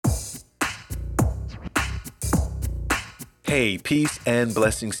Hey, peace and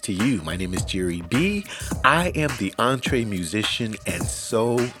blessings to you. My name is Jerry B. I am the Entre Musician, and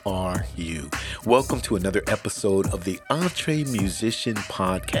so are you. Welcome to another episode of the Entre Musician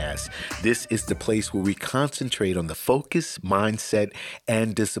Podcast. This is the place where we concentrate on the focus, mindset,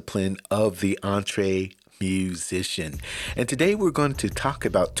 and discipline of the Entre musician. And today we're going to talk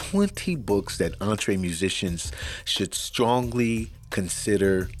about 20 books that Entre musicians should strongly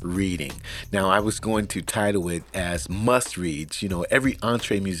consider reading. Now, I was going to title it as must reads. Every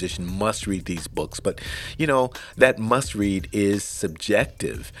Entre musician must read these books, but that must read is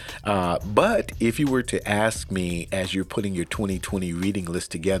subjective. But if you were to ask me as you're putting your 2020 reading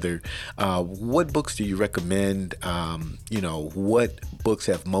list together, what books do you recommend? What books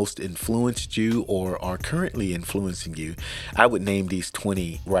have most influenced you or are currently influencing you? I would name these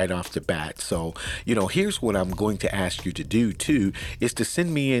 20 right off the bat. So, here's what I'm going to ask you to do too, is to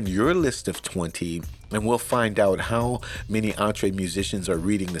send me in your list of 20, and we'll find out how many Entre musicians are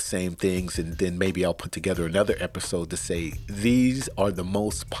reading the same things, and then maybe I'll put together another episode to say these are the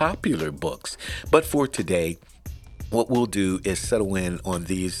most popular books. But for today, what we'll do is settle in on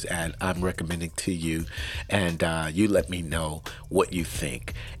these and I'm recommending to you, and you let me know what you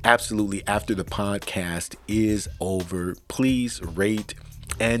think. Absolutely, after the podcast is over, please rate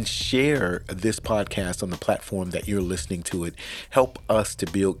and share this podcast on the platform that you're listening to it. Help us to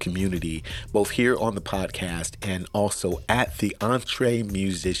build community, both here on the podcast and also at the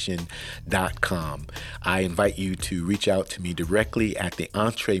Entremusician.com. I invite you to reach out to me directly at the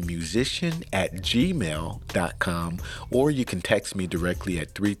Entremusician@gmail.com, or you can text me directly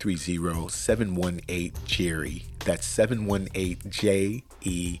at 330-718-JERRY. That's 718-JERE.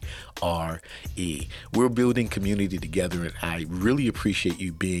 We're building community together, and I really appreciate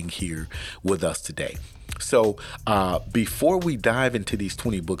you being here with us today. So before we dive into these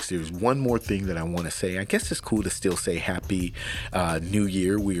 20 books, there's one more thing that I want to say. I guess it's cool to still say Happy New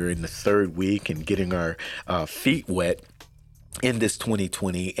Year. We are in the third week and getting our feet wet in this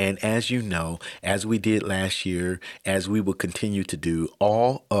 2020. And as you know, as we did last year, as we will continue to do,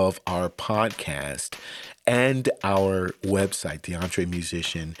 all of our podcast and our website, The Entre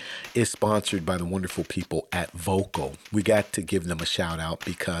Musician, is sponsored by the wonderful people at Vocal. We got to give them a shout out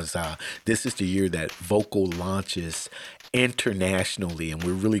because this is the year that Vocal launches internationally, and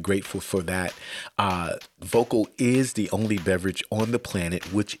we're really grateful for that. Vocal is the only beverage on the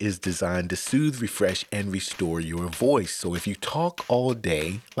planet which is designed to soothe, refresh, and restore your voice. So if you talk all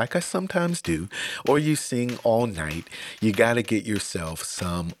day, like I sometimes do, or you sing all night, you got to get yourself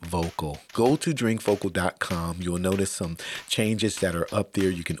some Vocal. Go to drinkvocal.com. You'll notice some changes that are up there.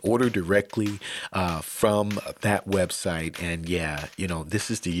 You can order directly from that website. And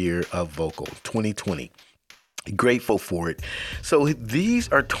this is the year of Vocal 2020. Grateful for it. So these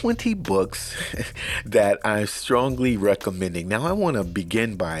are 20 books that I'm strongly recommending. Now, I want to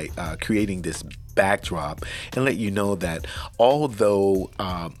begin by creating this backdrop and let you know that although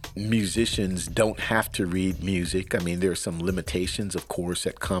musicians don't have to read music, there are some limitations, of course,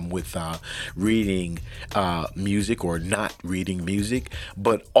 that come with reading music or not reading music,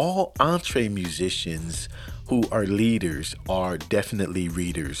 but all Entre musicians who are leaders are definitely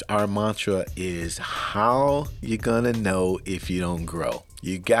readers. Our mantra is, how you gonna know if you don't grow?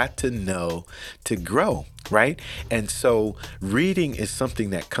 You got to know to grow, right? And so reading is something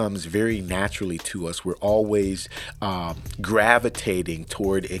that comes very naturally to us. We're always gravitating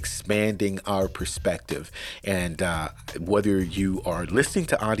toward expanding our perspective. And whether you are listening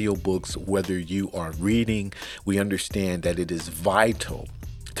to audiobooks, whether you are reading, we understand that it is vital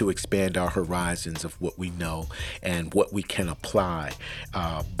to expand our horizons of what we know and what we can apply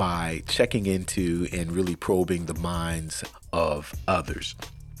by checking into and really probing the minds of others.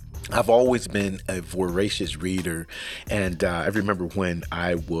 I've always been a voracious reader, and I remember when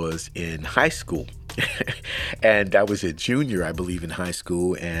I was in high school. And I was a junior, I believe, in high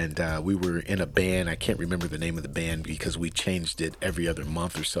school, and we were in a band. I can't remember the name of the band because we changed it every other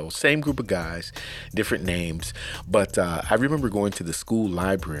month or so. Same group of guys, different names. But I remember going to the school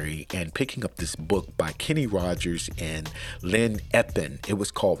library and picking up this book by Kenny Rogers and Lynn Eppen. It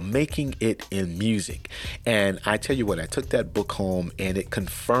was called Making It in Music. And I tell you what, I took that book home, and it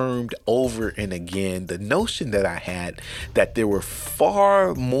confirmed over and again the notion that I had that there were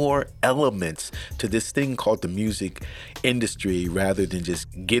far more elements to this thing called the music industry rather than just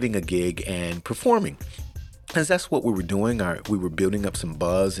getting a gig and performing. Because that's what we were doing. We were building up some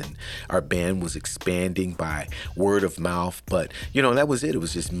buzz, and our band was expanding by word of mouth. But, that was it. It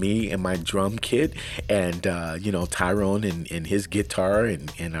was just me and my drum kit and, Tyrone and his guitar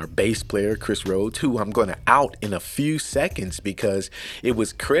and our bass player, Chris Rhodes, who I'm going to out in a few seconds because it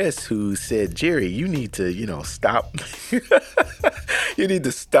was Chris who said, Jerry, you need to, stop. You need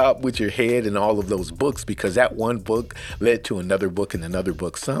to stop with your head and all of those books, because that one book led to another book and another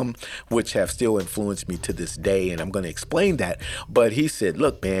book, some which have still influenced me to this day. And I'm going to explain that. But he said,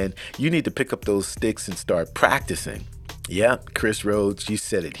 look, man, you need to pick up those sticks and start practicing. Yeah, Chris Rhodes, you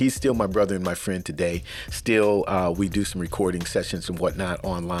said it. He's still my brother and my friend today. Still, we do some recording sessions and whatnot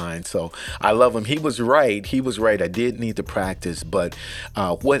online. So I love him. He was right. I did need to practice. But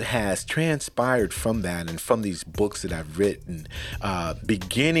what has transpired from that and from these books that I've written,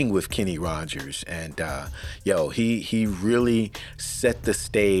 beginning with Kenny Rogers, and he really set the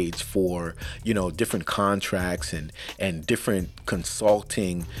stage for, different contracts and different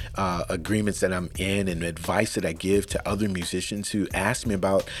consulting agreements that I'm in and advice that I give to other musicians who ask me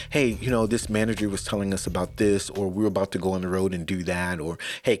about, hey, this manager was telling us about this, or we're about to go on the road and do that, or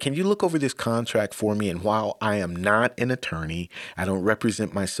hey, can you look over this contract for me? And while I am not an attorney, I don't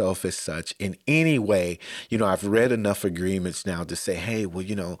represent myself as such in any way. I've read enough agreements now to say, hey,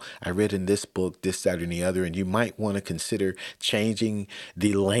 well, I read in this book this, that, and the other, and you might want to consider changing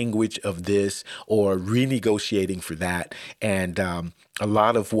the language of this or renegotiating for that. And a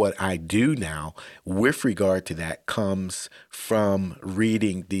lot of what I do now with regard to that comes from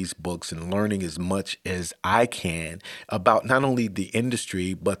reading these books and learning as much as I can about not only the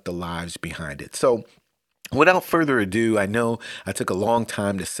industry, but the lives behind it. So without further ado, I know I took a long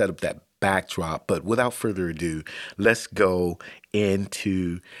time to set up that backdrop, but without further ado, let's go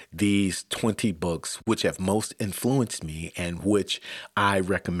into these 20 books which have most influenced me and which I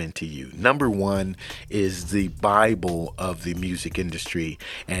recommend to you. Number one is the Bible of the music industry,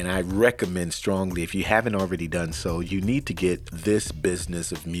 and I recommend strongly, if you haven't already done so, you need to get This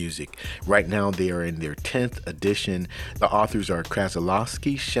Business of Music. Right now they are in their 10th edition. The authors are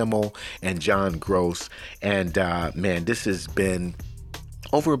Krasowski, Schimmel, and John Gross, and this has been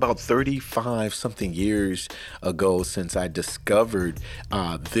over about 35 something years ago since I discovered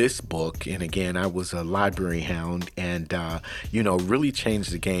this book. And again, I was a library hound and, really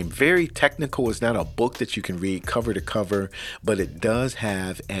changed the game. Very technical. It's not a book that you can read cover to cover, but it does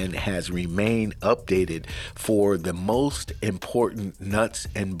have and has remained updated for the most important nuts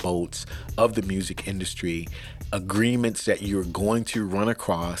and bolts of the music industry, agreements that you're going to run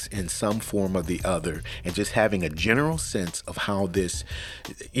across in some form or the other, and just having a general sense of how this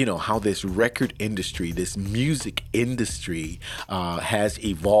record industry, this music industry has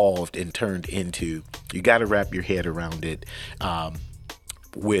evolved and turned into. You got to wrap your head around it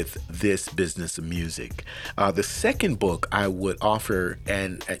with This Business of Music. The second book I would offer,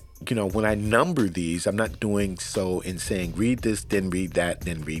 and when I number these, I'm not doing so in saying read this, then read that,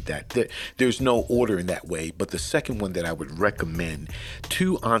 then read that. There's no order in that way. But the second one that I would recommend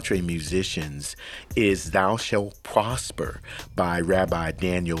to Entremusicians is Thou Shalt Prosper by Rabbi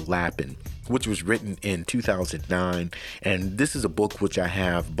Daniel Lapin, which was written in 2009. And this is a book which I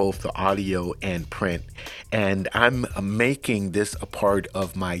have both the audio and print. And I'm making this a part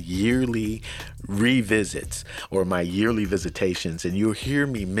of my yearly revisits or my yearly visitations. And you'll hear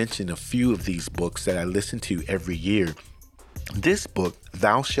me mention a few of these books that I listen to every year. This book,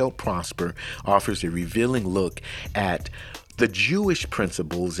 Thou Shalt Prosper, offers a revealing look at the Jewish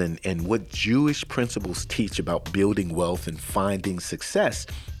principles and what Jewish principles teach about building wealth and finding success.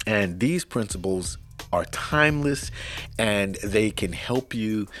 And these principles are timeless and they can help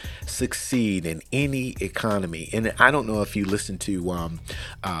you succeed in any economy. And I don't know if you listen to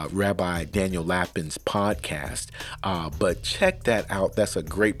Rabbi Daniel Lapin's podcast, but check that out. That's a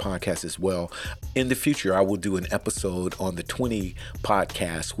great podcast as well. In the future, I will do an episode on the 20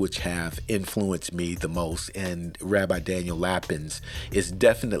 podcasts which have influenced me the most. And Rabbi Daniel Lapin's is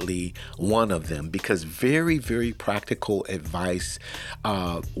definitely one of them, because very, very practical advice,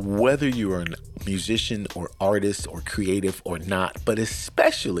 whether you're a musician or artist or creative or not, but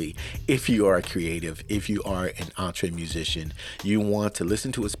especially if you are a creative, if you are an Entremusician, you want to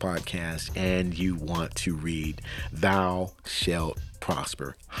listen to his podcast and you want to read Thou Shalt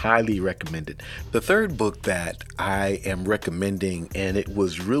Prosper. Highly recommended. The third book that I am recommending, and it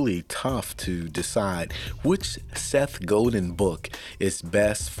was really tough to decide which Seth Godin book is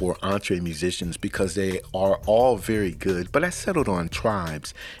best for entre musicians because they are all very good, but I settled on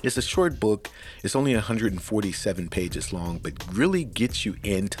Tribes. It's a short book. It's only 147 pages long, but really gets you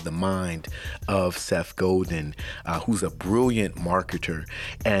into the mind of Seth Godin, who's a brilliant marketer.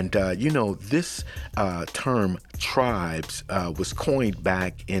 And, this term Tribes was coined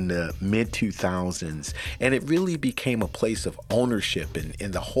back in the mid 2000s, and it really became a place of ownership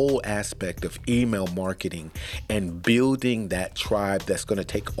in the whole aspect of email marketing and building that tribe that's going to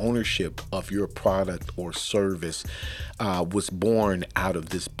take ownership of your product or service was born out of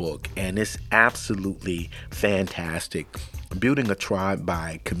this book, and it's absolutely fantastic. Building a tribe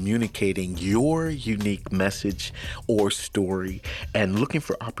by communicating your unique message or story and looking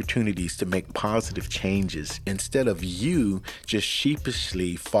for opportunities to make positive changes instead of you just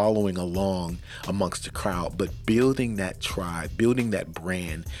sheepishly following along amongst the crowd, but building that tribe, building that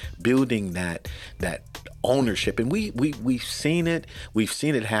brand, building that ownership. And we've seen it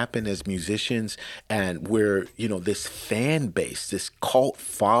happen as musicians, and where this fan base, this cult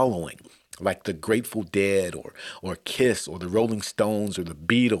following, like the Grateful Dead or Kiss or the Rolling Stones or the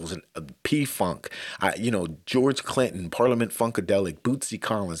Beatles and P-Funk, George Clinton, Parliament Funkadelic, Bootsy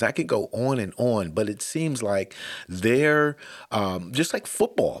Collins. I could go on, but it seems like they're just like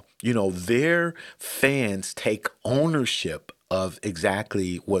football. Their fans take ownership of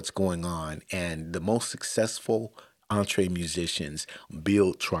exactly what's going on, and the most successful entre musicians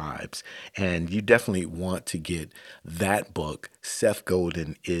build tribes, and you definitely want to get that book. Seth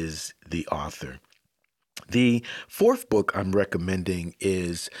Godin is the author. The fourth book I'm recommending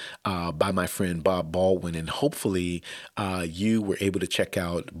is by my friend Bob Baldwin, and hopefully you were able to check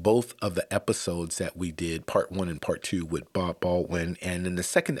out both of the episodes that we did, part 1 and part 2 with Bob Baldwin. And in the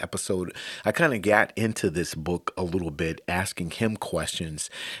second episode, I kind of got into this book a little bit, asking him questions.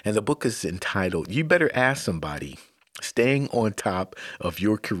 And the book is entitled, You Better Ask Somebody: Staying on Top of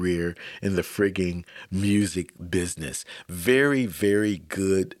Your Career in the Frigging Music Business. Very, very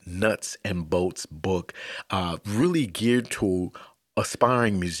good nuts and bolts book, really geared to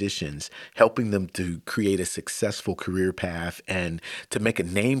aspiring musicians, helping them to create a successful career path and to make a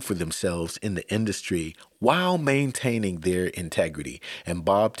name for themselves in the industry while maintaining their integrity. And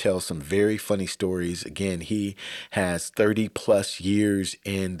Bob tells some very funny stories. Again, he has 30 plus years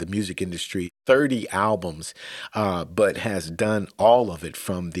in the music industry, 30 albums, but has done all of it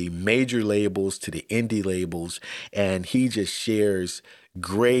from the major labels to the indie labels. And he just shares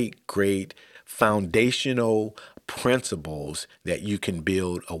great foundational principles that you can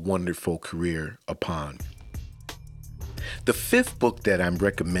build a wonderful career upon. The fifth book that I'm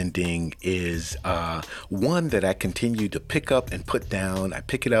recommending is one that I continue to pick up and put down. I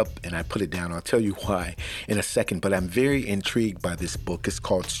pick it up and I put it down. I'll tell you why in a second, but I'm very intrigued by this book. It's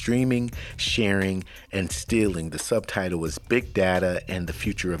called Streaming, Sharing, and Stealing. The subtitle is Big Data and the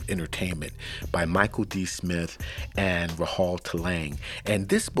Future of Entertainment by Michael D. Smith and Rahul Talang. And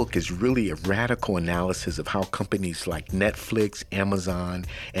this book is really a radical analysis of how companies like Netflix, Amazon,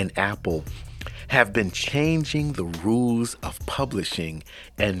 and Apple have been changing the rules of publishing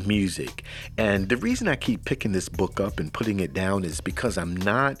and music. And the reason I keep picking this book up and putting it down is because I'm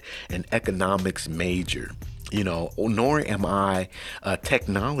not an economics major, nor am I a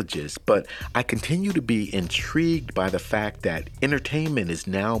technologist, but I continue to be intrigued by the fact that entertainment is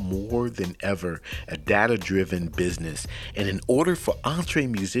now more than ever a data-driven business. And in order for entre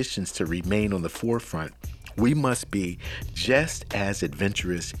musicians to remain on the forefront, we must be just as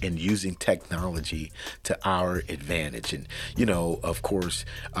adventurous in using technology to our advantage. And, of course,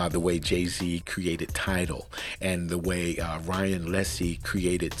 the way Jay-Z created Tidal and the way Ryan Leslie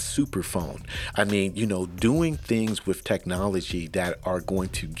created Superphone. I mean, doing things with technology that are going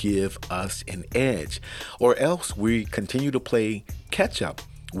to give us an edge, or else we continue to play catch up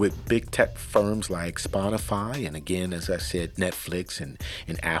with big tech firms like Spotify and, again, as I said, Netflix and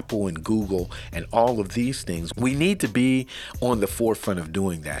Apple and Google and all of these things. We need to be on the forefront of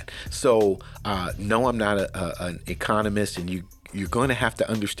doing that. So no, I'm not an economist, and you're going to have to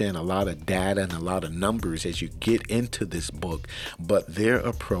understand a lot of data and a lot of numbers as you get into this book, but their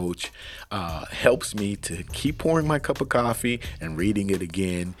approach helps me to keep pouring my cup of coffee and reading it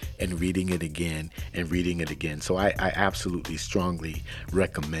again and reading it again and reading it again. So I absolutely strongly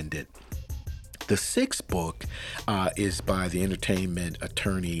recommend it. The sixth book is by the entertainment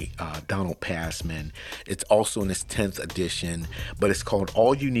attorney Donald Passman. It's also in its 10th edition, but it's called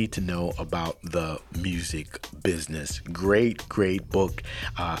All You Need to Know About the Music Business. Great, great book.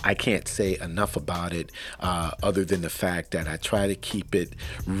 I can't say enough about it other than the fact that I try to keep it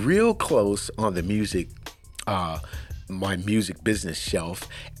real close on the my music business shelf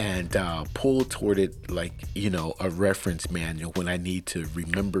and pull toward it like, a reference manual. When I need to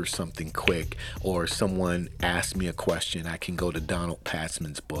remember something quick or someone asks me a question, I can go to Donald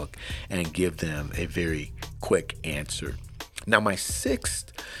Passman's book and give them a very quick answer. Now, my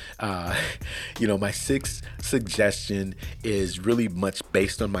sixth suggestion is really much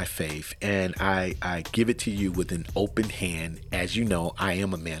based on my faith, and I give it to you with an open hand. As you know, I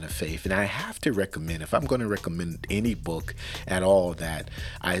am a man of faith, and I have to recommend, if I'm going to recommend any book at all that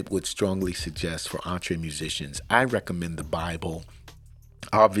I would strongly suggest for Entremusicians, I recommend the Bible.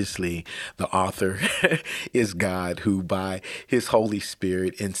 Obviously, the author is God, who by his Holy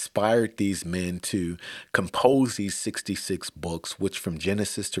Spirit inspired these men to compose these 66 books, which from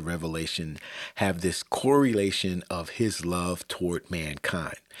Genesis to Revelation have this correlation of his love toward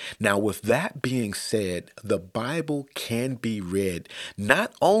mankind. Now, with that being said, the Bible can be read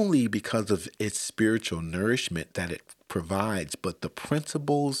not only because of its spiritual nourishment that it provides, but the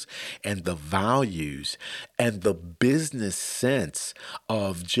principles and the values and the business sense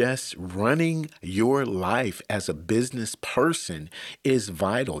of just running your life as a business person is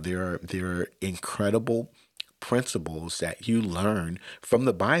vital. There are incredible principles that you learn from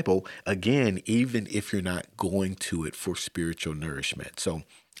the Bible, again, even if you're not going to it for spiritual nourishment. So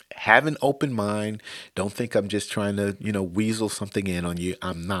have an open mind. Don't think I'm just trying to, weasel something in on you.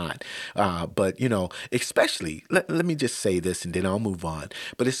 I'm not. But, especially, let me just say this and then I'll move on.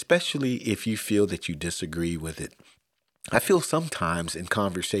 But especially if you feel that you disagree with it. I feel sometimes in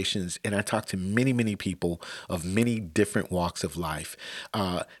conversations, and I talk to many, many people of many different walks of life,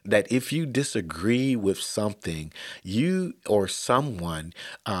 that if you disagree with something, you or someone,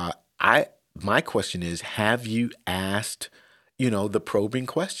 my question is, have you asked the probing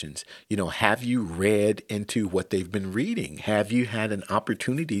questions? Have you read into what they've been reading? Have you had an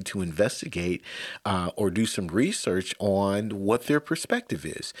opportunity to investigate or do some research on what their perspective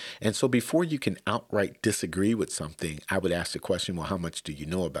is? And so before you can outright disagree with something, I would ask the question, well, how much do you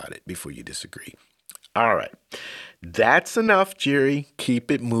know about it before you disagree? All right. That's enough, Jerry.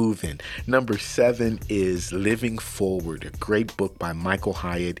 Keep it moving. Number 7 is Living Forward, a great book by Michael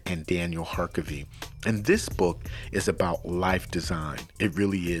Hyatt and Daniel Harkavy. And this book is about life design. It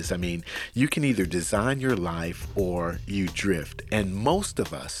really is. I mean, you can either design your life or you drift. And most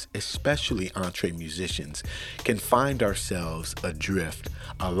of us, especially Entremusicians, can find ourselves adrift,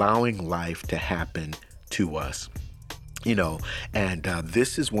 allowing life to happen to us. And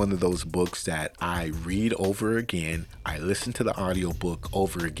this is one of those books that I read over again. I listen to the audiobook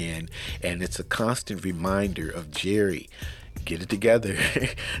over again, and it's a constant reminder of Jerry. Get it together.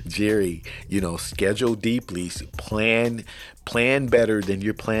 Jerry, schedule deeply, plan better than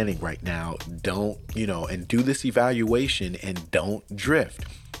you're planning right now. Don't, and do this evaluation and don't drift.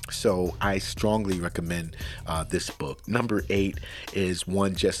 So I strongly recommend this book. Number 8 is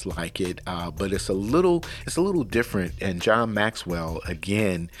one just like it, but it's a little different. And John Maxwell,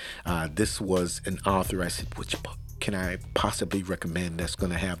 again, this was an author. I said, which book can I possibly recommend that's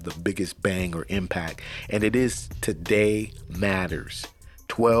going to have the biggest bang or impact? And it is Today Matters: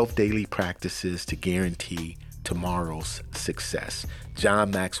 12 Daily Practices to Guarantee Tomorrow's Success.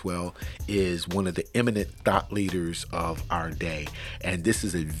 John Maxwell is one of the eminent thought leaders of our day, and this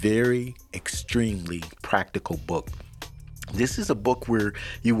is a very extremely practical book. This is a book where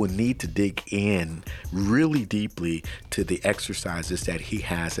you will need to dig in really deeply to the exercises that he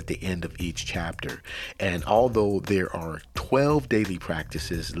has at the end of each chapter. And although there are 12 daily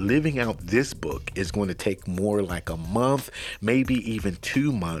practices, living out this book is going to take more like a month, maybe even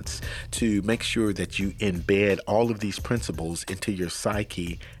 2 months, to make sure that you embed all of these principles into your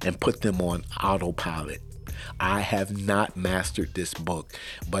psyche and put them on autopilot. I have not mastered this book,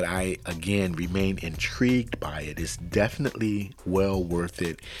 but I, again, remain intrigued by it. It's definitely well worth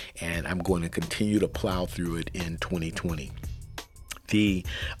it, and I'm going to continue to plow through it in 2020. The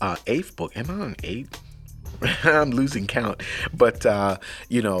 8th book, am I on 8? I'm losing count, but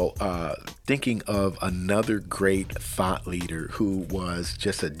thinking of another great thought leader who was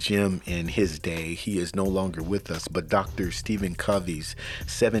just a gem in his day. He is no longer with us, but Dr. Stephen Covey's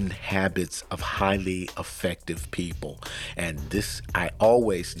 7 Habits of Highly Effective People. And this,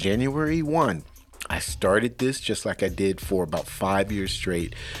 January 1, I started this just like I did for about 5 years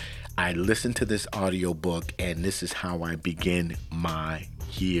straight. I listened to this audiobook, and this is how I begin my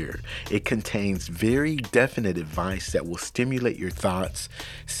year. It contains very definite advice that will stimulate your thoughts,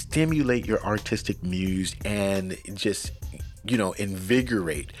 stimulate your artistic muse, and just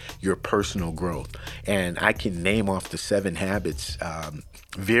invigorate your personal growth. And I can name off the 7 habits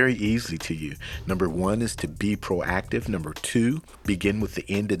very easily to you. Number 1 is to be proactive. Number 2, begin with the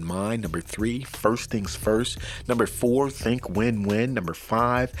end in mind. Number 3, first things first. Number 4, think win-win. Number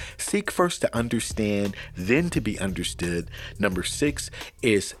 5, seek first to understand, then to be understood. Number 6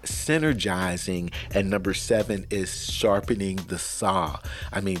 is synergizing. And number 7 is sharpening the saw.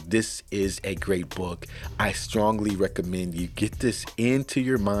 I mean, this is a great book. I strongly recommend you get this into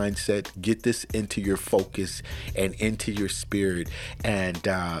your mindset, get this into your focus and into your spirit, and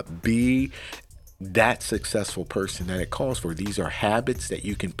be that successful person that it calls for. These are habits that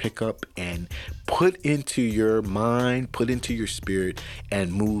you can pick up and put into your mind, put into your spirit,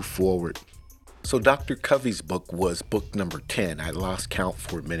 and move forward. So Dr. Covey's book was book number 10. I lost count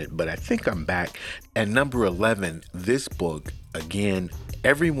for a minute, but I think I'm back. And number 11, this book, again,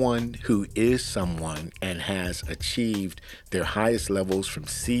 everyone who is someone and has achieved their highest levels, from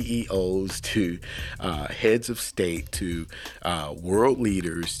CEOs to heads of state to world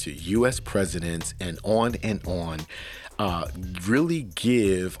leaders to U.S. presidents and on, really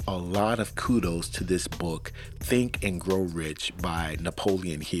give a lot of kudos to this book, Think and Grow Rich by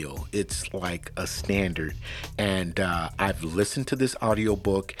Napoleon Hill. It's like a standard. And I've listened to this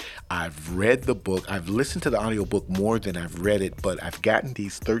audiobook. I've read the book. I've listened to the audiobook more than I've read it, but I've gotten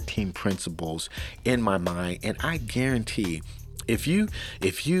these 13 principles in my mind, and I guarantee if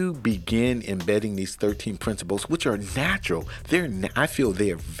you begin embedding these 13 principles, which are natural, I feel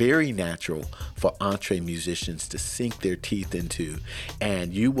they are very natural for entre musicians to sink their teeth into,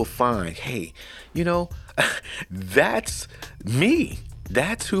 and you will find, hey, that's me.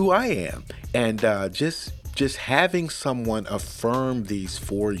 That's who I am. And just having someone affirm these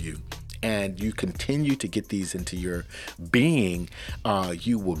for you, and you continue to get these into your being,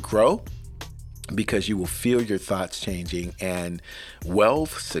 you will grow, because you will feel your thoughts changing, and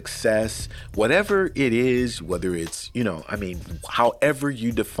wealth, success, whatever it is, whether it's, however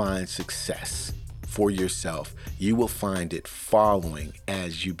you define success for yourself, you will find it following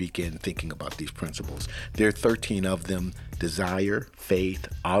as you begin thinking about these principles. There are 13 of them: desire, faith,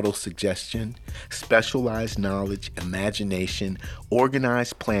 autosuggestion, specialized knowledge, imagination,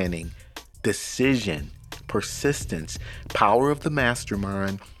 organized planning, decision, persistence, power of the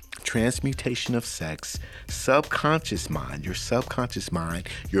mastermind, transmutation of sex, subconscious mind,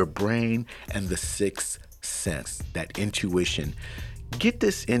 your brain, and the sixth sense, that intuition. Get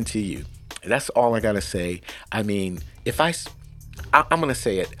this into you. That's all I gotta say. I mean, I'm gonna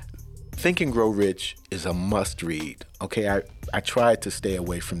say it. Think and Grow Rich is a must read. Okay, I tried to stay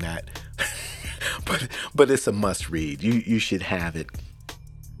away from that, but it's a must read. You should have it.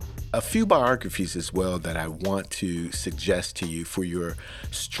 A few biographies as well that I want to suggest to you for your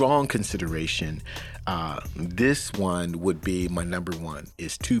strong consideration. This one would be my number 1,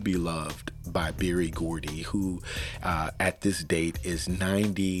 is To Be Loved by Berry Gordy, who at this date is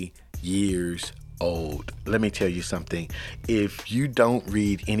 90 years old. Let me tell you something. If you don't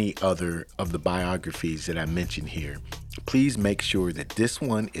read any other of the biographies that I mentioned here, please make sure that this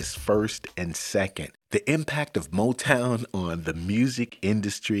one is first and second. The impact of Motown on the music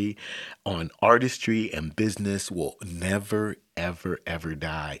industry, on artistry and business will never, ever, ever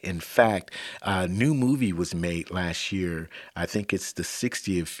die. In fact, a new movie was made last year. I think it's the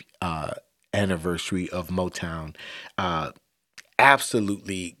 60th anniversary of Motown.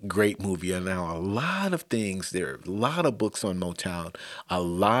 Absolutely great movie. And now there are a lot of books on Motown. A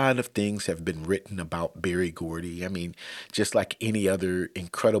lot of things have been written about Berry Gordy. I mean, just like any other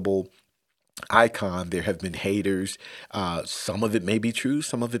incredible icon, there have been haters. Some of it may be true,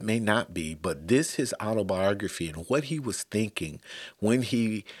 some of it may not be, but his autobiography and what he was thinking when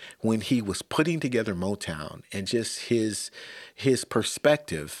he was putting together Motown, and just his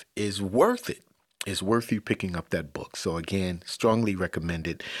perspective is worth it. It's worth you picking up that book. So again, strongly recommend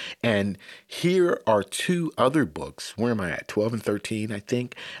it. And here are 2 other books. Where am I at? 12 and 13, I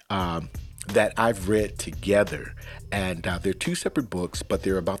think. That I've read together, and they're 2 separate books, but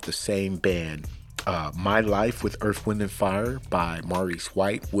they're about the same band. My Life with Earth, Wind and Fire by Maurice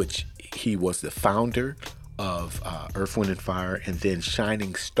White, which he was the founder of Earth, Wind and Fire, and then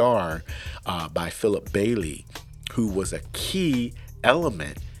Shining Star by Philip Bailey, who was a key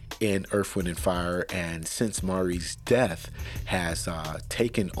element in Earth, Wind and Fire, and since Maurice's death has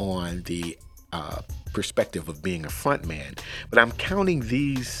taken on the perspective of being a front man. But I'm counting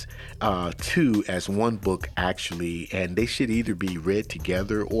these 2 as one book, actually, and they should either be read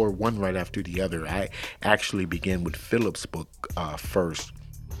together or one right after the other. I actually began with Philip's book first.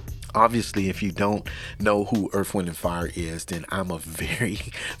 Obviously, if you don't know who Earth, Wind, and Fire is, then I'm a very,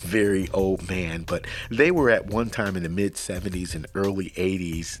 very old man. But they were at one time in the mid 70s and early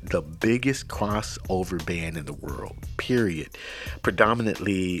 80s the biggest crossover band in the world, period.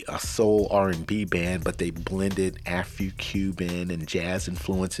 Predominantly a soul R&B band, but they blended Afro-Cuban and jazz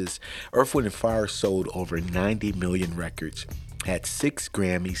influences. Earth, Wind, and Fire sold over 90 million records, had 6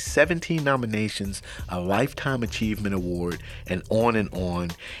 Grammys, 17 nominations, a Lifetime Achievement Award, and on and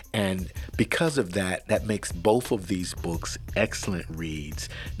on. And because of that, that makes both of these books excellent reads.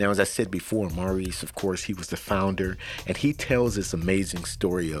 Now, as I said before, Maurice, of course, he was the founder, and he tells this amazing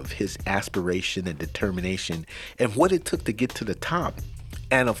story of his aspiration and determination and what it took to get to the top.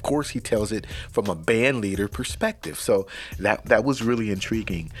 And of course, he tells it from a band leader perspective. So that was really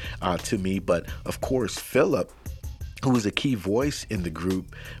intriguing to me. But of course, Philip, who was a key voice in the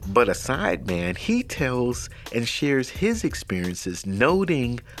group, but a side man, he tells and shares his experiences,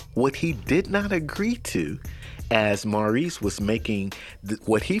 noting what he did not agree to as Maurice was making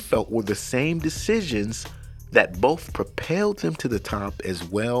what he felt were the same decisions that both propelled them to the top as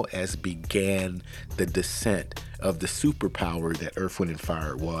well as began the descent of the superpower that Earth, Wind, and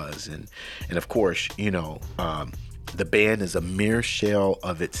Fire was. And of course, the band is a mere shell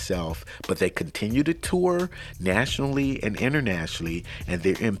of itself, but they continue to tour nationally and internationally, and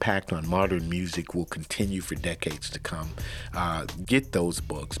their impact on modern music will continue for decades to come. Get those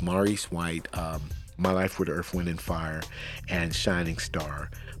books, Maurice White, My Life with Earth, Wind, and Fire, and Shining Star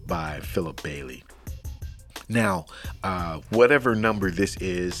by Philip Bailey. Now, whatever number this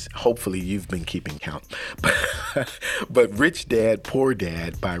is, hopefully you've been keeping count. But Rich Dad, Poor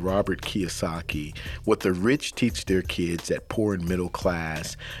Dad by Robert Kiyosaki, What the Rich Teach Their Kids That Poor and Middle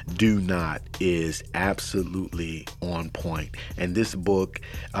Class Do Not, is absolutely on point. And this book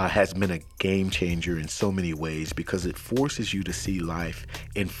has been a game changer in so many ways because it forces you to see life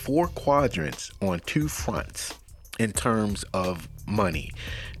in 4 quadrants on 2 fronts. In terms of money,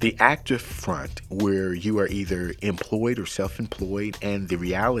 the active front, where you are either employed or self-employed, and the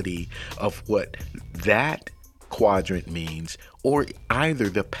reality of what that quadrant means, or either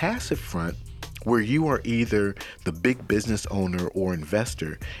the passive front, where you are either the big business owner or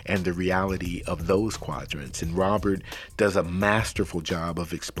investor, and the reality of those quadrants. And Robert does a masterful job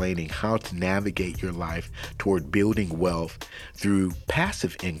of explaining how to navigate your life toward building wealth through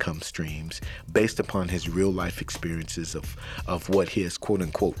passive income streams based upon his real life experiences of what his quote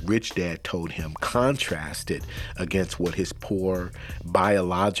unquote rich dad told him, contrasted against what his poor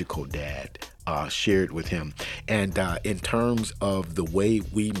biological dad shared with him. And in terms of the way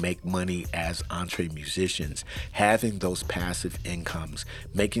we make money as Entremusicians, having those passive incomes,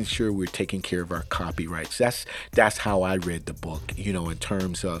 making sure we're taking care of our copyrights, that's how I read the book, in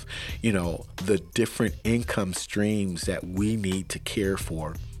terms of, the different income streams that we need to care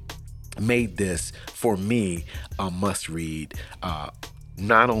for, made this, for me, a must read.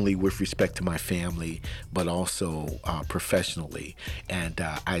 Not only with respect to my family, but also professionally. And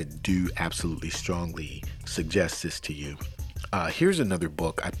I do absolutely strongly suggest this to you. Here's another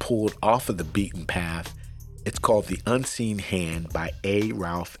book I pulled off of the beaten path. It's called The Unseen Hand by A.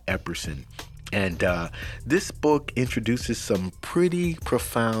 Ralph Epperson. And this book introduces some pretty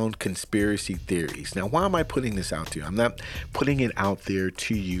profound conspiracy theories. Now, why am I putting this out to you? I'm not putting it out there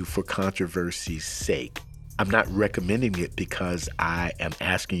to you for controversy's sake. I'm not recommending it because I am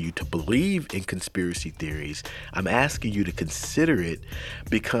asking you to believe in conspiracy theories. I'm asking you to consider it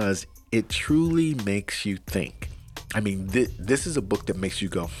because it truly makes you think. I mean, this is a book that makes you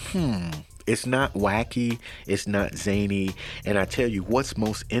go, It's not wacky, it's not zany, and I tell you what's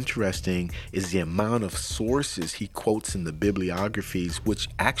most interesting is the amount of sources he quotes in the bibliographies, which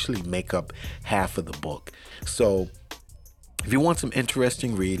actually make up half of the book. So if you want some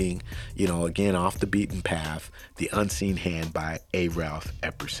interesting reading, again, off the beaten path, The Unseen Hand by A. Ralph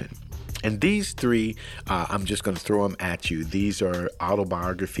Epperson. And these 3, I'm just going to throw them at you. These are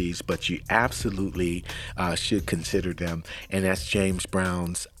autobiographies, but you absolutely should consider them. And that's James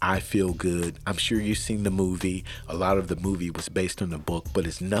Brown's I Feel Good. I'm sure you've seen the movie. A lot of the movie was based on the book, but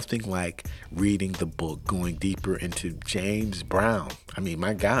it's nothing like reading the book, going deeper into James Brown. I mean,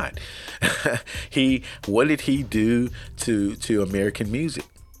 my God, what did he do to American music?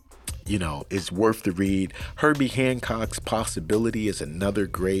 Is worth the read. Herbie Hancock's Possibility is another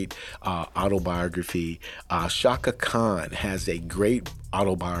great autobiography. Shaka Khan has a great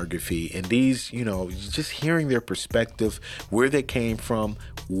autobiography. And these, just hearing their perspective, where they came from,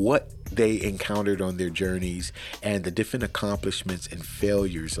 what they encountered on their journeys, and the different accomplishments and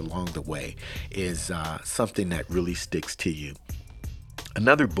failures along the way is something that really sticks to you.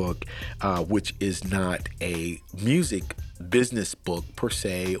 Another book, which is not a music business book per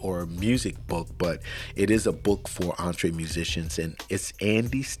se or a music book, but it is a book for entre musicians, and it's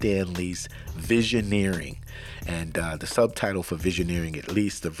Andy Stanley's Visioneering. And the subtitle for Visioneering, at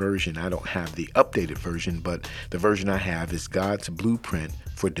least the version, I don't have the updated version, but the version I have is God's Blueprint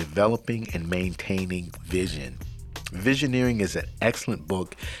for Developing and Maintaining Vision. Visioneering is an excellent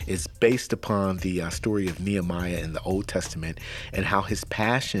book. It's based upon the story of Nehemiah in the Old Testament and how his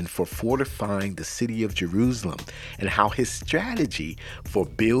passion for fortifying the city of Jerusalem and how his strategy for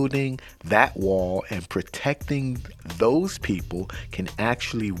building that wall and protecting those people can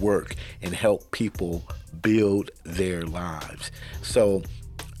actually work and help people build their lives. So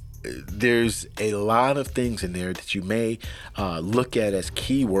there's a lot of things in there that you may look at as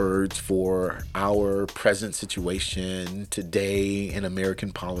keywords for our present situation today in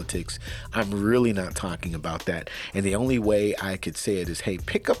American politics. I'm really not talking about that. And the only way I could say it is, hey,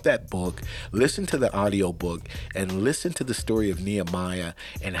 pick up that book, listen to the audio book, and listen to the story of Nehemiah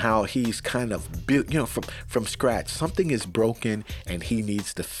and how he's kind of built, from scratch. Something is broken and he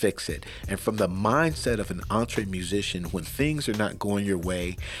needs to fix it. And from the mindset of an entre musician, when things are not going your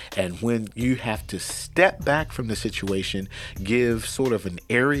way, and when you have to step back from the situation, give sort of an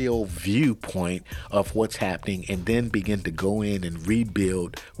aerial viewpoint of what's happening, and then begin to go in and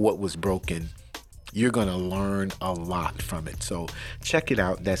rebuild what was broken, you're going to learn a lot from it. So check it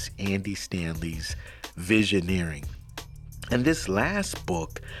out. That's Andy Stanley's Visioneering. And this last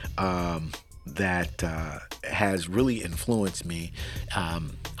book that has really influenced me,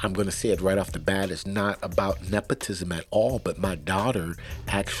 I'm going to say it right off the bat, is not about nepotism at all, but my daughter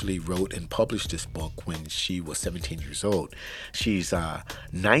actually wrote and published this book when she was 17 years old. She's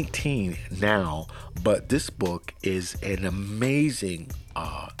 19 now, but this book is an amazing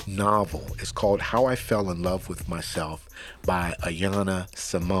novel. It's called How I Fell in Love with Myself by Ayana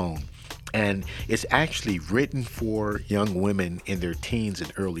Simone. And it's actually written for young women in their teens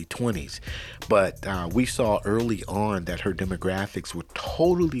and early 20s. But we saw early on that her demographics were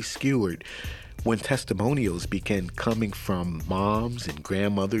totally skewed when testimonials began coming from moms and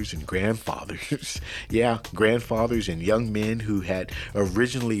grandmothers and grandfathers. Yeah, grandfathers and young men who had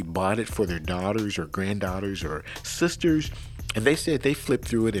originally bought it for their daughters or granddaughters or sisters. And they said they flipped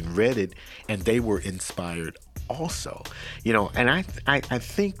through it and read it, and they were inspired also. And I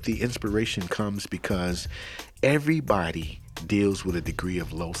think the inspiration comes because everybody deals with a degree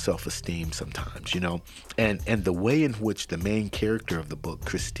of low self-esteem sometimes, and the way in which the main character of the book,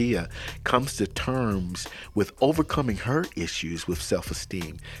 Christia, comes to terms with overcoming her issues with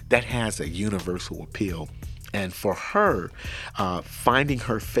self-esteem, that has a universal appeal. And for her, finding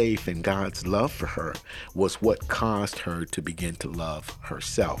her faith in God's love for her was what caused her to begin to love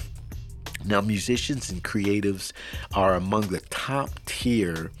herself. Now, musicians and creatives are among the top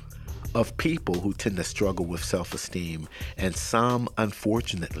tier of people who tend to struggle with self-esteem, and some,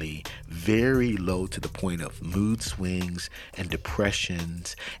 unfortunately, very low to the point of mood swings and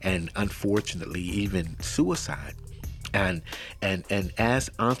depressions, and unfortunately, even suicide. And as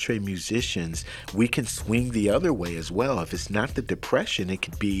entre musicians, we can swing the other way as well. If it's not the depression, it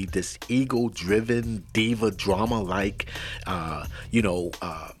could be this ego-driven, diva drama-like,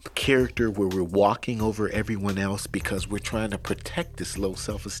 character where we're walking over everyone else because we're trying to protect this low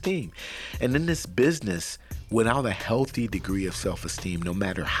self-esteem. And in this business, without a healthy degree of self-esteem, no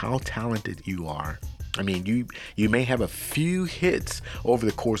matter how talented you are, I mean, you may have a few hits over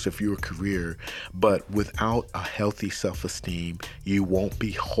the course of your career, but without a healthy self-esteem, you won't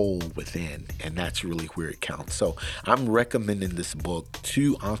be whole within, and that's really where it counts. So I'm recommending this book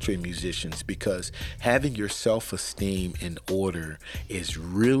to entre musicians because having your self-esteem in order is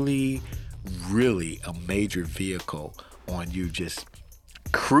really, really a major vehicle on you just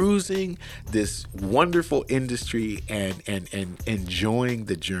cruising this wonderful industry and enjoying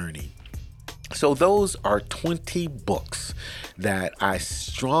the journey. So those are 20 books that I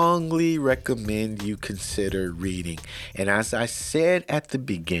strongly recommend you consider reading. And as I said at the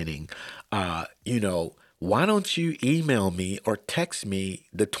beginning, why don't you email me or text me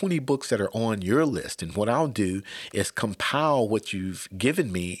the 20 books that are on your list? And what I'll do is compile what you've given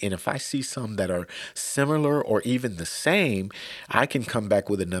me. And if I see some that are similar or even the same, I can come back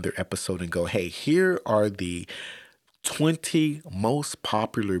with another episode and go, hey, here are the 20 most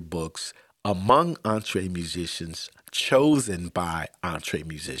popular books among entre musicians, chosen by entre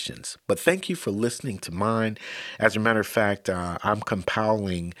musicians. But thank you for listening to mine. As a matter of fact, I'm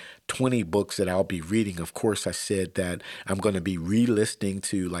compiling 20 books that I'll be reading. Of course, I said that I'm going to be re-listening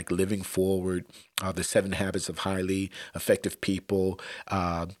to like Living Forward, The 7 Habits of Highly Effective People,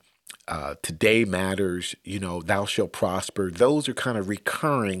 Today Matters, Thou Shalt Prosper. Those are kind of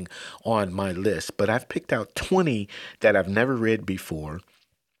recurring on my list, but I've picked out 20 that I've never read before.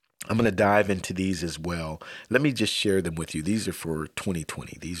 I'm going to dive into these as well. Let me just share them with you. These are for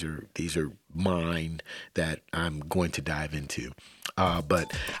 2020. These are mine that I'm going to dive into.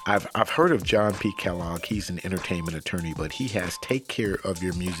 But I've heard of John P. Kellogg. He's an entertainment attorney, but he has Take Care of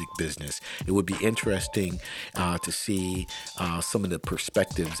Your Music Business. It would be interesting to see some of the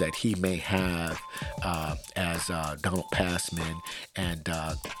perspectives that he may have as Donald Passman and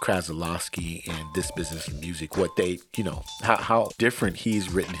Krasowski and This Business of Music. What they, how different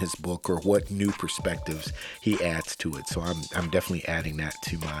he's written his book, or what new perspectives he adds to it. So I'm definitely adding that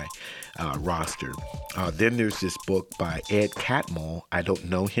to my roster. Then there's this book by Ed Catmull. I don't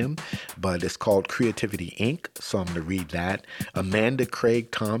know him, but it's called Creativity Inc. So I'm going to read that. Amanda Craig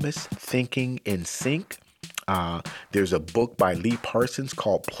Thomas, Thinking in Sync. There's a book by Lee Parsons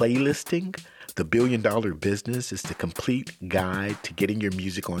called Playlisting. The $1 Billion Business is the complete guide to getting your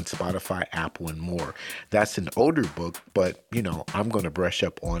music on Spotify, Apple, and more. That's an older book, but I'm going to brush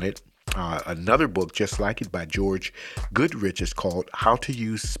up on it. Another book just like it by George Goodrich is called How to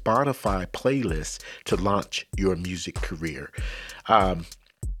Use Spotify Playlists to Launch Your Music Career. I'm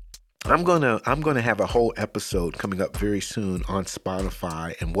gonna have a whole episode coming up very soon on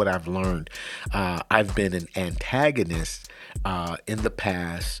Spotify and what I've learned. I've been an antagonist in the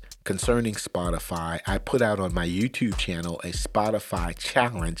past concerning Spotify. I put out on my YouTube channel a Spotify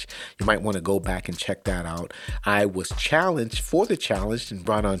challenge. You might want to go back and check that out. I was challenged for the challenge and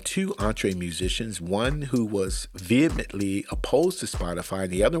brought on 2 Entremusicians, one who was vehemently opposed to Spotify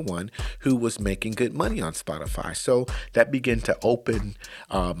and the other one who was making good money on Spotify. So that began to open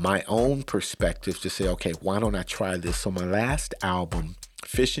my own perspective to say, okay, why don't I try this? So my last album,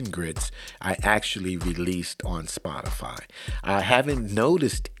 Fish and Grits, I actually released on Spotify. I haven't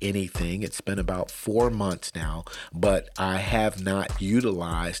noticed anything. It's been about 4 months now, but I have not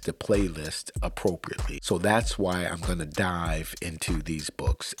utilized the playlist appropriately. So that's why I'm going to dive into these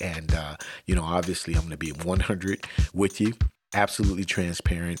books. And, obviously I'm going to be 100 with you, absolutely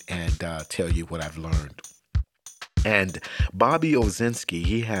transparent, and tell you what I've learned. And Bobby Ozinski,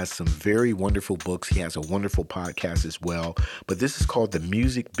 he has some very wonderful books. He has a wonderful podcast as well. But this is called the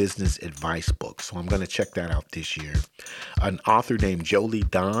Music Business Advice Book. So I'm going to check that out this year. An author named Jolie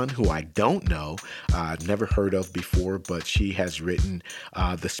Don, who I don't know, never heard of before, but she has written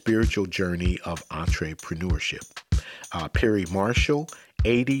The Spiritual Journey of Entrepreneurship. Perry Marshall,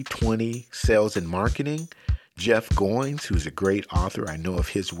 80/20 Sales and Marketing. Jeff Goins, who's a great author. I know of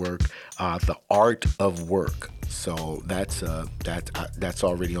his work, The Art of Work. So that's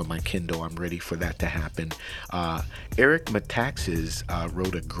already on my Kindle. I'm ready for that to happen. Eric Metaxas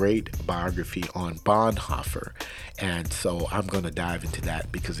wrote a great biography on Bonhoeffer. And so I'm going to dive into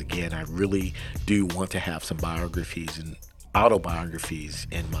that because, again, I really do want to have some biographies and autobiographies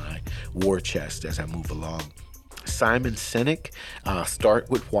in my war chest as I move along. Simon Sinek, Start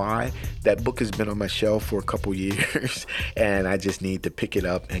With Why. That book has been on my shelf for a couple years and I just need to pick it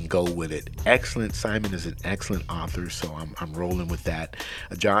up and go with it. Excellent. Simon is an excellent author, so I'm rolling with that.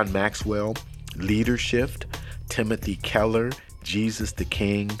 John Maxwell, Leadership. Timothy Keller, Jesus the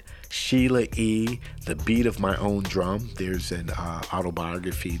King. Sheila E., The Beat of My Own Drum. There's an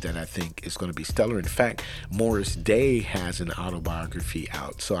autobiography that I think is going to be stellar. In fact, Morris Day has an autobiography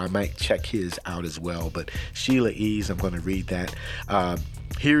out, so I might check his out as well. But Sheila E.'s, I'm going to read that.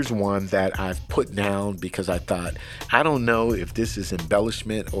 Here's one that I've put down because I thought, I don't know if this is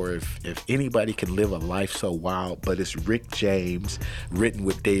embellishment or if anybody can live a life so wild, but it's Rick James, written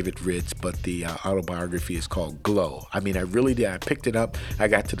with David Ritz, but the autobiography is called Glow. I mean, I really did. I picked it up. I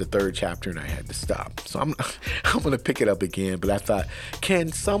got to the 3rd chapter and I had to stop. So I'm going to pick it up again, but I thought,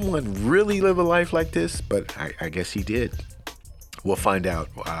 can someone really live a life like this? But I guess he did. We'll find out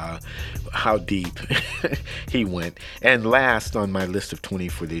how deep he went. And last on my list of 20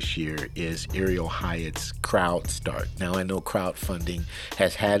 for this year is Ariel Hyatt's Crowd Start. Now, I know crowdfunding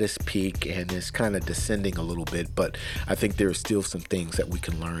has had its peak and is kind of descending a little bit, but I think there are still some things that we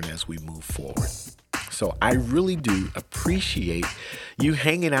can learn as we move forward. So I really do appreciate you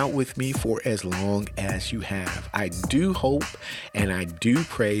hanging out with me for as long as you have. I do hope and I do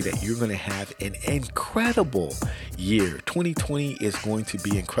pray that you're going to have an incredible year. 2020 is going to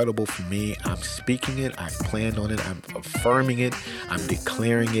be incredible for me. I'm speaking it. I've planned on it. I'm affirming it. I'm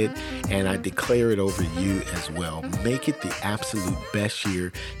declaring it. And I declare it over you as well. Make it the absolute best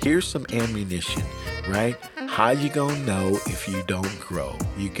year. Here's some ammunition, right? How you gonna know if you don't grow?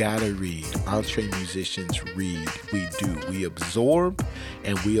 You gotta read. Entremusicians read. We do. We absorb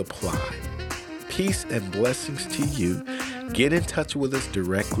and we apply. Peace and blessings to you. Get in touch with us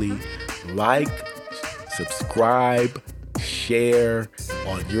directly. Like, subscribe, share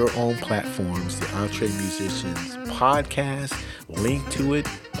on your own platforms, the Entremusicians podcast. Link to it.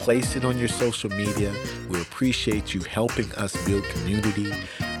 Place it on your social media. We appreciate you helping us build community.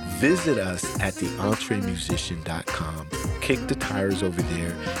 Visit us at theentremusician.com. Kick the tires over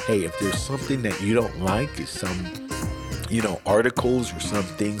there. Hey, if there's something that you don't like, some articles or some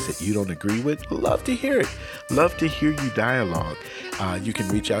things that you don't agree with, love to hear it. Love to hear you dialogue. You can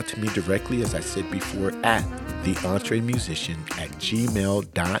reach out to me directly, as I said before, at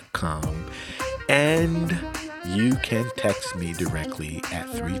theentremusician@gmail.com. And you can text me directly at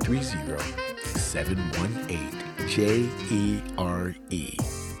 330-718-JERE.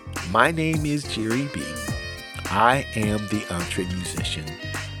 My name is Jerry B. I am the Entremusician,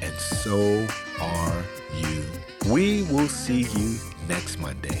 and so are you. We will see you next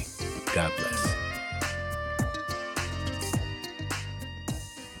Monday. God bless.